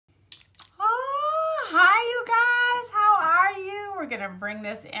gonna bring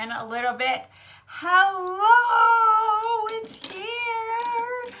this in a little bit. Hello, it's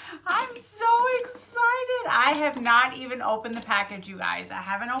here. I'm so excited. I have not even opened the package, you guys. I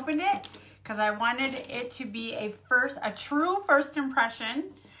haven't opened it because I wanted it to be a true first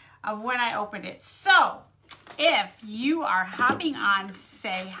impression of when I opened it. So if you are hopping on,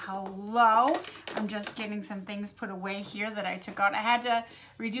 say hello. I'm just getting some things put away here that I took out. I had to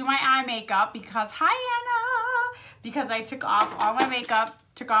redo my eye makeup because, hi Anna, because I took off all my makeup,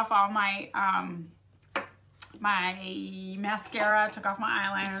 took off all my my mascara, took off my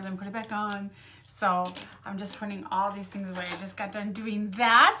eyeliner, then put it back on. So I'm just putting all these things away. I just got done doing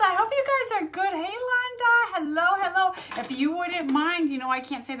that. I hope you guys are good. Hey, Londa. Hello, hello. If you wouldn't mind, you know, I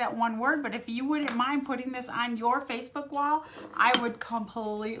can't say that one word, but if you wouldn't mind putting this on your Facebook wall, I would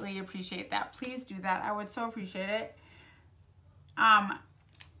completely appreciate that. Please do that. I would so appreciate it. A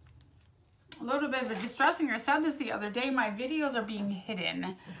little bit of a distressing. I said this the other day. My videos are being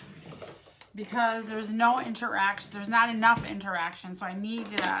hidden because there's no interaction. There's not enough interaction. So I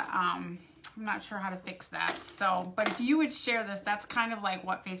need to... I'm not sure how to fix that. So, but if you would share this, that's kind of like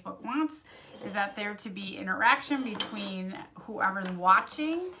what Facebook wants, is that there to be interaction between whoever's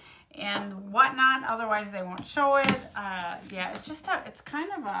watching and whatnot. Otherwise, they won't show it. Yeah, it's just it's kind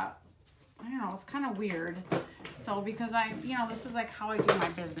of I don't know, it's kind of weird. So, because this is like how I do my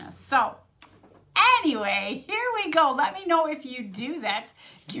business. So, anyway, here we go. Let me know if you do that.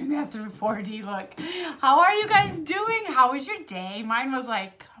 Give me that through 4D look. How are you guys doing? How was your day? Mine was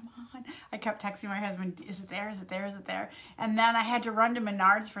like, come on. I kept texting my husband, is it there? Is it there? Is it there? And then I had to run to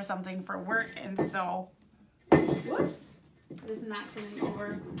Menards for something for work. And so, whoops, this is not sitting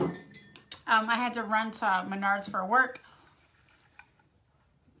over. I had to run to Menards for work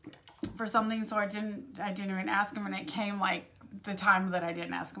for something. So I didn't even ask him. And it came like the time that I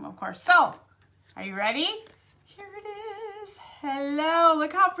didn't ask him, of course. So, are you ready? Here it is. Hello,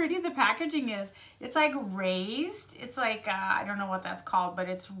 look how pretty the packaging is. It's like raised. It's like, I don't know what that's called, but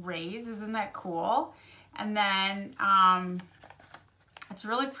it's raised. Isn't that cool? And then, it's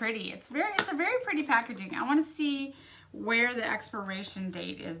really pretty. It's a very pretty packaging. I want to see where the expiration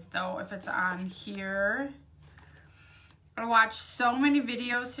date is though, if it's on here. I watched so many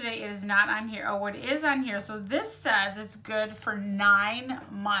videos today. It is not on here. Oh, it is on here. So this says it's good for 9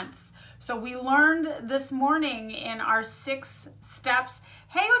 months. So we learned this morning in our 6 steps.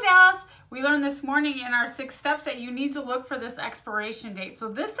 Hey, Dallas, we learned this morning in our 6 steps that you need to look for this expiration date. So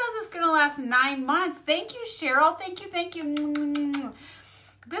this says it's going to last 9 months. Thank you, Cheryl. Thank you. Thank you.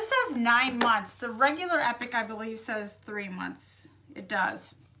 This says 9 months. The regular Epic, I believe, says 3 months. It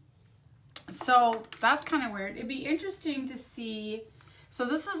does. So that's kind of weird. It'd be interesting to see. So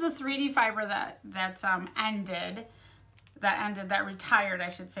this is the 3D fiber that retired, I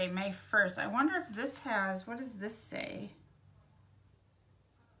should say, May 1st. I wonder if this has, what does this say?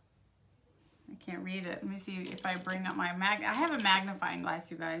 I can't read it. Let me see if I bring up my I have a magnifying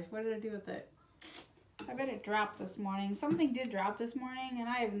glass, you guys. What did I do with it? I bet it dropped this morning. Something did drop this morning, and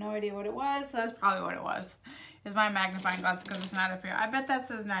I have no idea what it was. So that's probably what it was, is my magnifying glass, because it's not up here. I bet that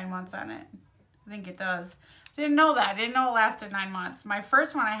says 9 months on it. I think it does. I didn't know that. I didn't know it lasted 9 months. My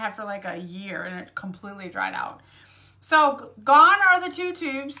first one I had for like a year, and it completely dried out. So gone are the 2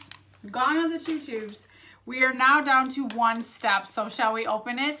 tubes. Gone are the 2 tubes. We are now down to 1 step. So shall we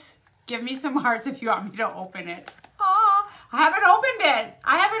open it? Give me some hearts if you want me to open it. Oh, I haven't opened it.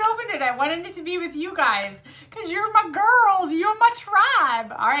 I haven't opened it. I wanted it to be with you guys because you're my girls. You're my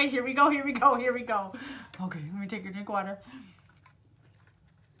tribe. All right, here we go. Here we go. Here we go. Okay, let me take a drink of water.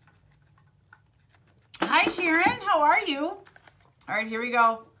 Hi, Sharon. How are you? All right, here we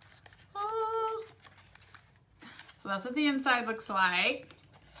go. Oh. So that's what the inside looks like.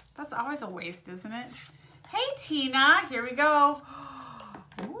 That's always a waste, isn't it? Hey, Tina. Here we go.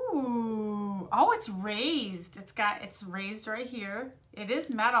 Ooh. Oh, it's raised. It's raised right here. It is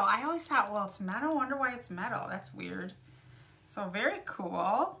metal. I always thought, well, it's metal. I wonder why it's metal. That's weird. So very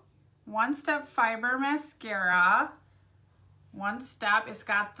cool. 1 step fiber mascara. 1 step. It's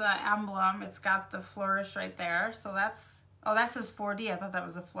got the emblem. It's got the flourish right there. So that's, oh, that says 4D. I thought that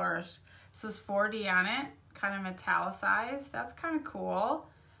was a flourish. It says 4D on it. Kind of metallicized. That's kind of cool.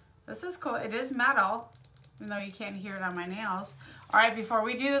 This is cool. It is metal, even though you can't hear it on my nails. All right, before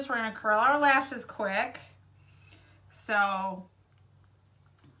we do this, we're going to curl our lashes quick. So,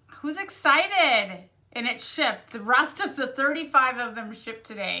 who's excited? And it shipped. The rest of the 35 of them shipped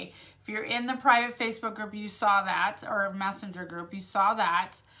today. If you're in the private Facebook group, you saw that, or messenger group, you saw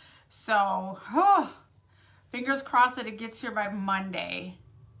that. So, fingers crossed that it gets here by Monday.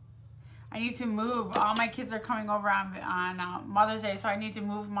 I need to move. All my kids are coming over on Mother's Day, so I need to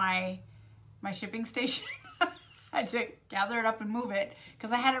move my shipping station. had to gather it up and move it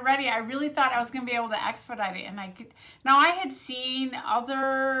because I had it ready. I really thought I was going to be able to expedite it. And now I had seen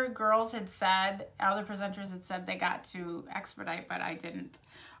other girls had said, other presenters had said they got to expedite, but I didn't.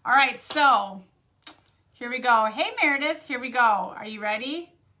 All right, so here we go. Hey, Meredith, here we go. Are you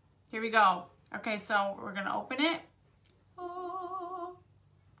ready? Here we go. Okay, so we're going to open it. Oh,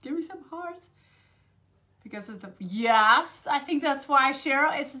 give me some hearts. Because it's the, yes, I think that's why,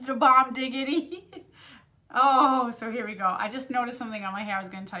 Cheryl, it's the bomb diggity. Oh, so here we go. I just noticed something on my hair I was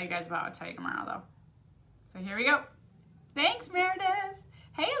going to tell you guys about. I'll tell you tomorrow, though. So here we go. Thanks, Meredith.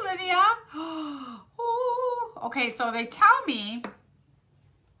 Hey, Olivia. Oh, okay, so they tell me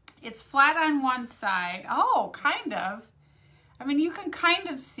it's flat on one side. Oh, kind of. I mean, you can kind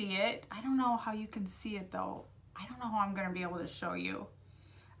of see it. I don't know how you can see it, though. I don't know how I'm going to be able to show you.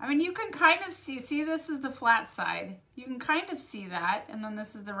 I mean, you can kind of see this is the flat side. You can kind of see that, and then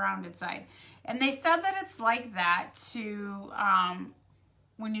this is the rounded side. And they said that it's like that to,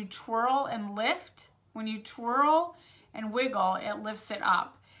 when you twirl and lift, when you twirl and wiggle, it lifts it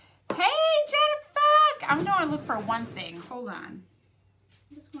up. Hey, Jennifer! I'm going to look for one thing. Hold on.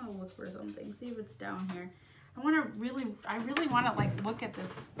 I just want to look for something, see if it's down here. I really want to like look at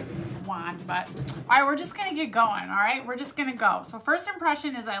this wand, but all right, we're just gonna get going. All right, we're just gonna go. So first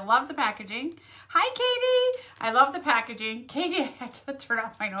impression is I love the packaging. Hi, Katie. I love the packaging. Katie, I had to turn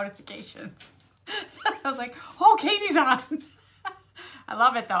off my notifications. I was like, oh, Katie's on. I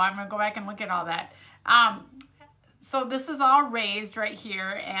love it though. I'm gonna go back and look at all that. So this is all raised right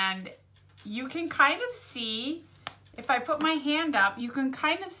here, and you can kind of see, if I put my hand up, you can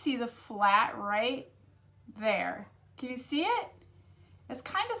kind of see the flat right there. Can you see it? It's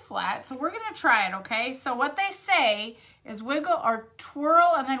kind of flat, so we're gonna try it, okay? So what they say is wiggle or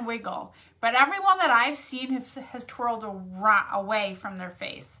twirl and then wiggle, but everyone that I've seen has twirled away from their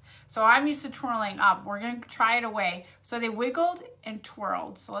face. So I'm used to twirling up. We're gonna try it away. So they wiggled and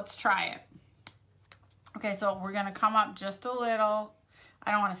twirled, so let's try it. Okay, so we're gonna come up just a little.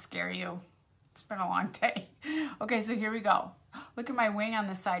 I don't wanna scare you. It's been a long day. Okay, so here we go. Look at my wing on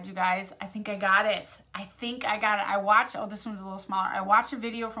this side, you guys. I think I got it. I think I got it. I watched, oh, this one's a little smaller. I watched a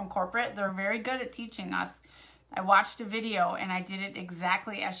video from corporate. They're very good at teaching us. I watched a video and I did it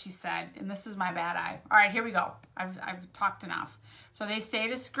exactly as she said. And this is my bad eye. All right, here we go. I've talked enough. So they say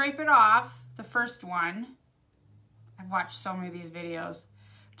to scrape it off, the first one. I've watched so many of these videos.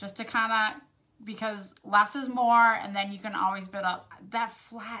 Just to kind of, because less is more, and then you can always build up. That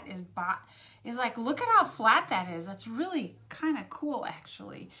flat is like, look at how flat that is. That's really kind of cool,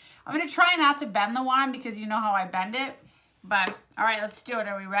 actually. I'm going to try not to bend the wand because you know how I bend it. But, all right, let's do it.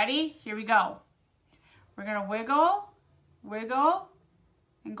 Are we ready? Here we go. We're going to wiggle, wiggle,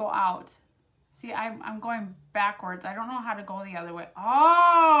 and go out. See, I'm going backwards. I don't know how to go the other way.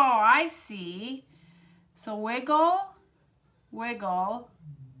 Oh, I see. So wiggle, wiggle,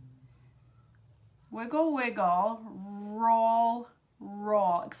 wiggle, wiggle, roll,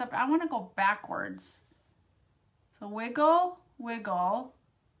 roll. Except I want to go backwards. So wiggle, wiggle,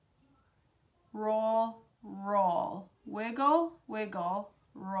 roll, roll. Wiggle, wiggle,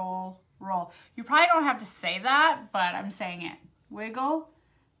 roll, roll. You probably don't have to say that, but I'm saying it. Wiggle,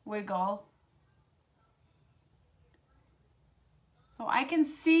 wiggle. So I can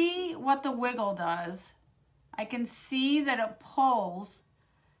see what the wiggle does. I can see that it pulls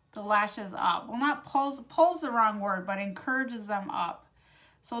the lashes up. Well, not pulls the wrong word, but encourages them up.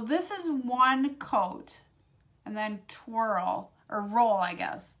 So this is one coat, and then twirl, or roll, I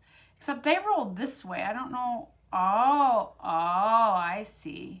guess. Except they rolled this way. I don't know. Oh, I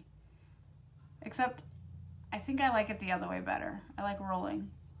see. Except I think I like it the other way better. I like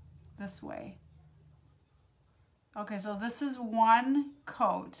rolling this way. Okay, so this is one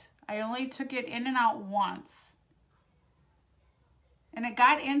coat. I only took it in and out once. And it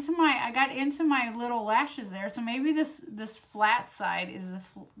got into my little lashes there. So maybe this flat side is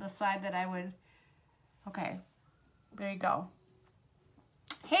the side that I would, okay, there you go.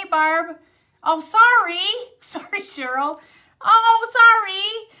 Hey, Barb. Oh, sorry. Sorry, Cheryl. Oh,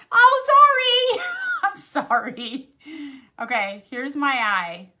 sorry. Oh, sorry. I'm sorry. Okay, here's my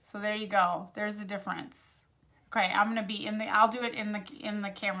eye. So there you go. There's the difference. Okay, I'm gonna be I'll do it in the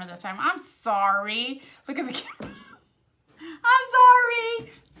camera this time. I'm sorry. Look at the camera. I'm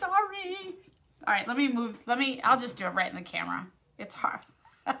sorry. Sorry. All right, I'll just do it right in the camera. It's hard.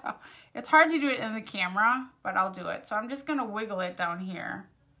 It's hard to do it in the camera, but I'll do it. So I'm just gonna wiggle it down here.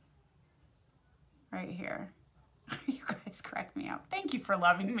 Right here. You guys crack me up. Thank you for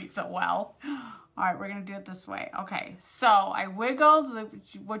loving me so well. All right, we're gonna do it this way. Okay, so I wiggled.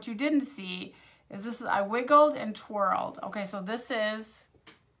 What you didn't see is I wiggled and twirled. Okay, so this is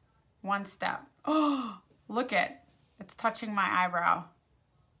one step. Oh, look at, It's touching my eyebrow.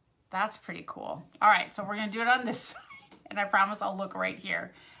 That's pretty cool. All right, so we're gonna do it on this side, and I promise I'll look right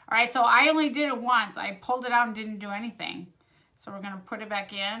here. All right, so I only did it once. I pulled it out and didn't do anything. So we're gonna put it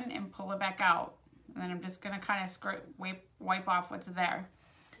back in and pull it back out. And then I'm just gonna kind of wipe off what's there.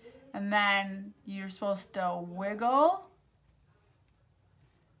 And then you're supposed to wiggle.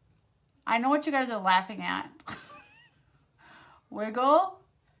 I know what you guys are laughing at. Wiggle.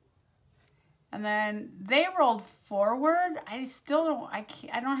 And then they rolled forward. I still don't,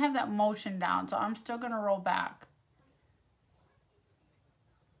 I don't have that motion down, so I'm still gonna roll back.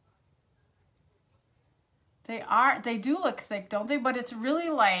 They do look thick, don't they? But it's really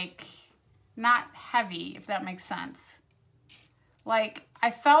like not heavy, if that makes sense. Like, I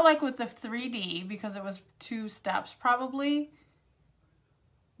felt like with the 3D, because it was 2 steps probably,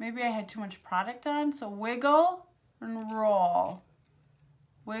 maybe I had too much product on. So wiggle and roll.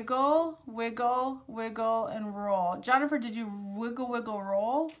 Wiggle, wiggle, wiggle, and roll. Jennifer, did you wiggle, wiggle,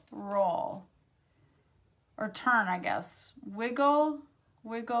 roll? Roll. Or turn, I guess. Wiggle,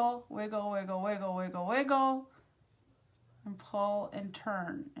 wiggle, wiggle, wiggle, wiggle, wiggle, wiggle. And pull and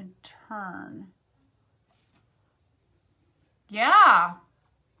turn and turn. Yeah.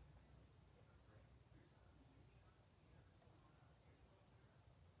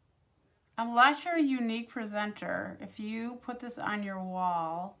 Unless you're a unique presenter, if you put this on your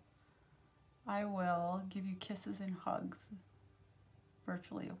wall, I will give you kisses and hugs.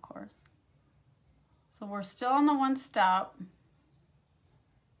 Virtually, of course. So we're still on the 1 step.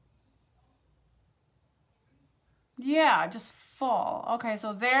 Yeah, just full. Okay,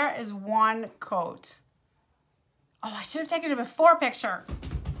 so there is 1 coat. Oh, I should have taken a before picture.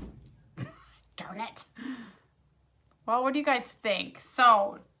 Darn it. Well, what do you guys think?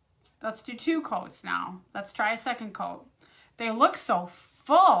 So let's do 2 coats now. Let's try a second coat. They look so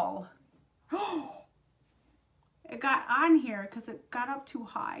full. It got on here because it got up too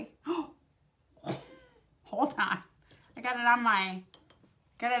high. Hold on. I got it on my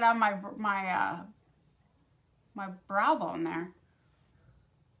brow bone there.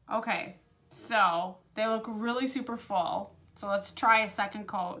 Okay, so they look really super full. So let's try a second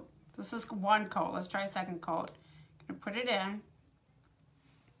coat. This is 1 coat. Let's try a second coat. Gonna put it in.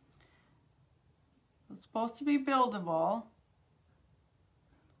 It's supposed to be buildable.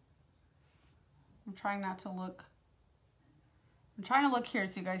 I'm trying not to look. I'm trying to look here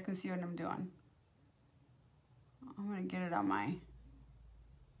so you guys can see what I'm doing. I'm gonna get it on my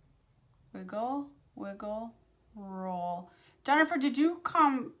wiggle, wiggle, roll. Jennifer, did you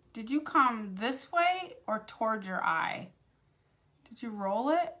come this way or towards your eye? Did you roll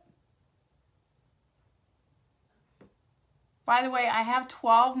it? By the way, I have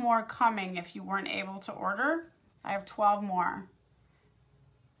 12 more coming if you weren't able to order. I have 12 more.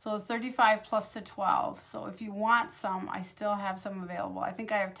 So 35 plus the 12. So if you want some, I still have some available. I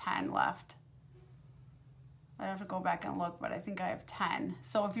think I have 10 left. I'd have to go back and look, but I think I have 10.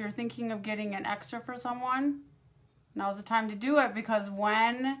 So if you're thinking of getting an extra for someone, now's the time to do it, because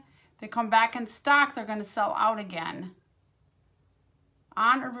when they come back in stock, they're gonna sell out again.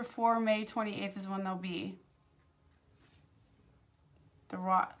 On or before May 28th is when they'll be. The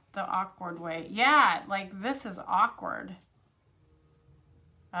awkward way. Yeah, like this is awkward.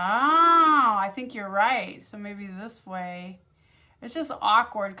 Oh, I think you're right. So maybe this way. It's just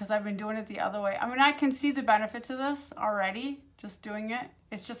awkward because I've been doing it the other way. I mean, I can see the benefit to this already, just doing it.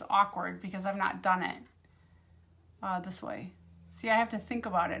 It's just awkward because I've not done it this way. See, I have to think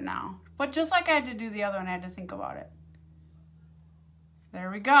about it now. But just like I had to do the other one, I had to think about it. There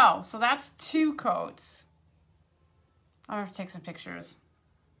we go. So that's 2 coats. I'm gonna have to take some pictures.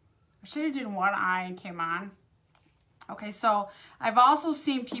 I should have did 1 eye and came on. Okay, so I've also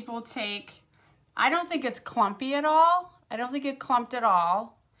seen people take, I don't think it's clumpy at all. I don't think it clumped at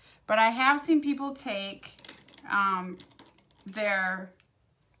all, but I have seen people take their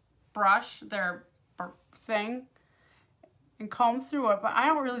brush, their thing, and comb through it, but I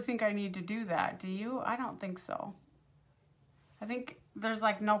don't really think I need to do that. Do you? I don't think so. I think there's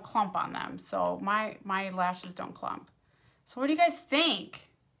like no clump on them, so my lashes don't clump. So what do you guys think?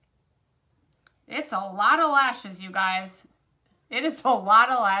 It's a lot of lashes, you guys. It is a lot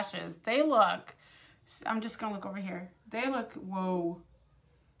of lashes. They look, I'm just gonna look over here. They look, whoa.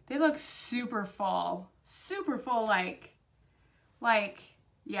 They look super full. Super full, like,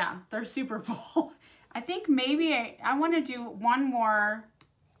 yeah, they're super full. I think maybe I wanna do 1 more,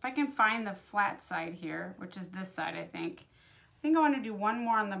 if I can find the flat side here, which is this side, I think. I wanna do 1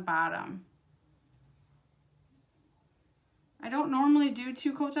 more on the bottom. I don't normally do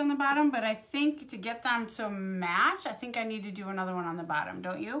 2 coats on the bottom, but I think to get them to match, I think I need to do another one on the bottom,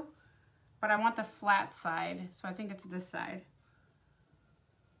 don't you? but I want the flat side, so I think it's this side.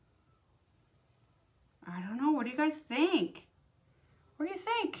 I don't know. What do you guys think? What do you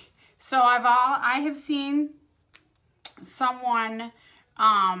think? So I have seen someone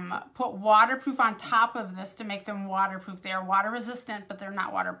put waterproof on top of this to make them waterproof. They are water resistant, but they're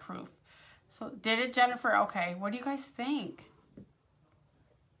not waterproof. So did it, Jennifer? Okay. What do you guys think?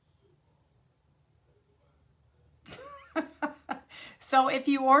 So if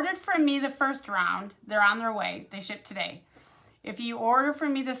you ordered from me the first round, they're on their way. They ship today. If you order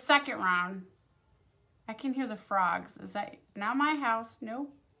from me the second round, I can hear the frogs. Is that not my house?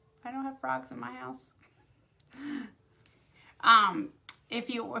 Nope. I don't have frogs in my house. If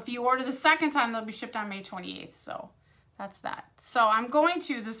you order the second time, they'll be shipped on May 28th. So that's that. So I'm going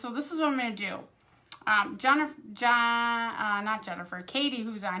to this. So this is what I'm going to do. Not Jennifer, Katie,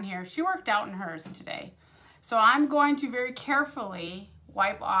 who's on here, she worked out in hers today. So I'm going to very carefully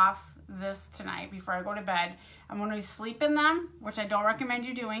wipe off this tonight before I go to bed. I'm going to sleep in them, which I don't recommend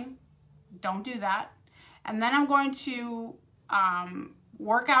you doing. Don't do that. And then I'm going to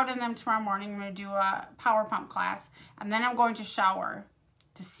work out in them tomorrow morning. I'm going to do a power pump class. And then I'm going to shower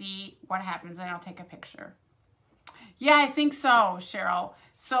to see what happens. And I'll take a picture. Yeah, I think so, Cheryl.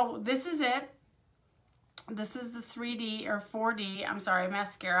 So this is it. This is the 3D or 4D, I'm sorry,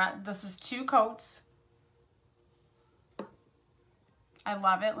 mascara. This is 2 coats. I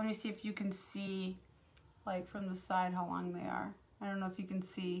love it. Let me see if you can see, like, from the side how long they are. I don't know if you can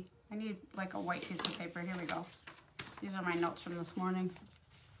see. I need, like, a white piece of paper. Here we go. These are my notes from this morning.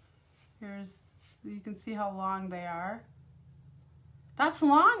 Here's, so you can see how long they are. That's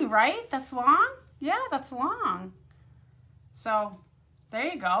long, right? That's long? Yeah, that's long. So, there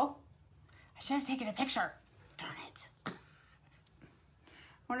you go. I should have taken a picture. Darn it.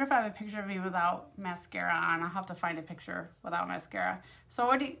 I wonder if I have a picture of me without mascara on. I'll have to find a picture without mascara. So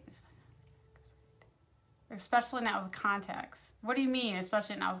what do you... Especially not with contacts. What do you mean,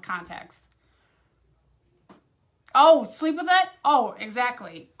 especially not with contacts? Oh, sleep with it? Oh,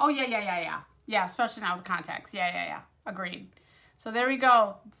 exactly. Oh, yeah. Yeah, especially not with contacts. Yeah. Agreed. So there we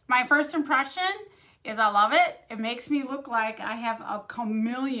go. My first impression is I love it. It makes me look like I have a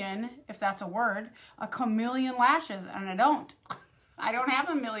chameleon, if that's a word, a chameleon lashes, and I don't. I don't have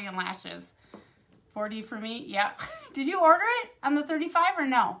a million lashes. 4D for me, yeah. Did you order it on the 35 or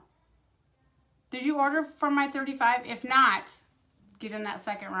no? Did you order from my 35? If not, get in that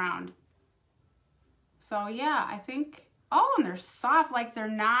second round. So yeah, I think, oh, and they're soft, like they're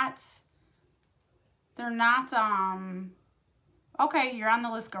not, okay, you're on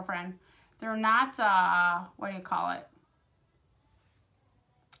the list, girlfriend. They're not, what do you call it?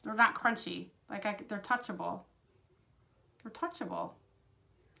 They're not crunchy, like they're touchable. They're touchable.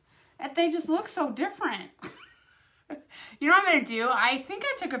 And they just look so different. You know what I'm going to do? I think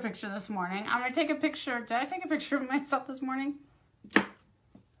I took a picture this morning. I'm going to take a picture. Did I take a picture of myself this morning?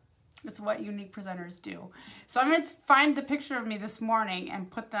 It's what unique presenters do. So I'm going to find the picture of me this morning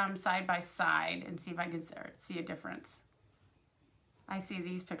and put them side by side and see if I can see a difference. I see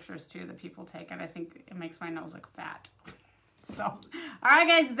these pictures too that people take, and I think it makes my nose look fat. So, all right,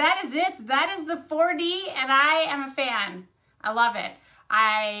 guys, that is it. That is the 4D, and I am a fan. I love it.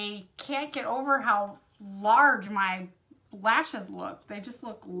 I can't get over how large my lashes look. They just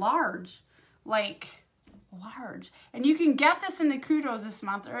look large, like large. And you can get this in the Kudos this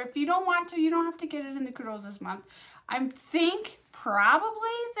month, or if you don't want to, you don't have to get it in the Kudos this month. I think probably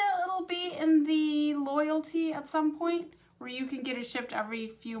that it'll be in the Loyalty at some point where you can get it shipped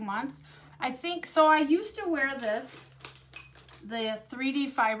every few months. I think, so I used to wear this, the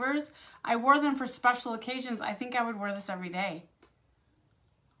 3D fibers. I wore them for special occasions. I think I would wear this every day,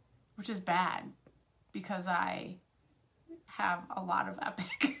 which is bad because I have a lot of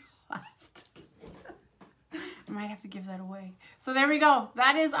Epic left. I might have to give that away. So there we go.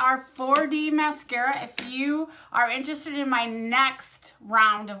 That is our 4D mascara. If you are interested in my next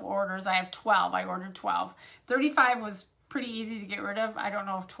round of orders, I have 12. I ordered 12. 35 was pretty easy to get rid of. I don't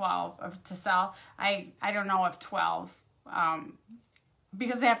know if 12 to sell. I don't know if 12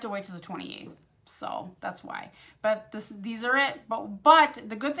 because they have to wait till the 28th. So that's why. But these are it. But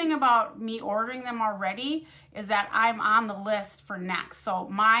the good thing about me ordering them already is that I'm on the list for next. So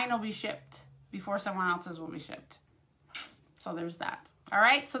mine will be shipped before someone else's will be shipped. So there's that. All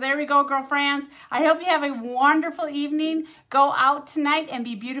right, so there we go, girlfriends. I hope you have a wonderful evening. Go out tonight and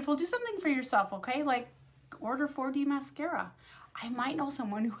be beautiful. Do something for yourself, okay? Like order 4D mascara. I might know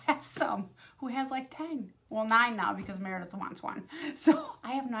someone who has some, who has like 10. Well, 9 now because Meredith wants one. So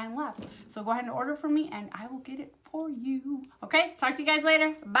I have 9 left. So go ahead and order for me and I will get it for you. Okay, talk to you guys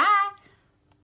later. Bye.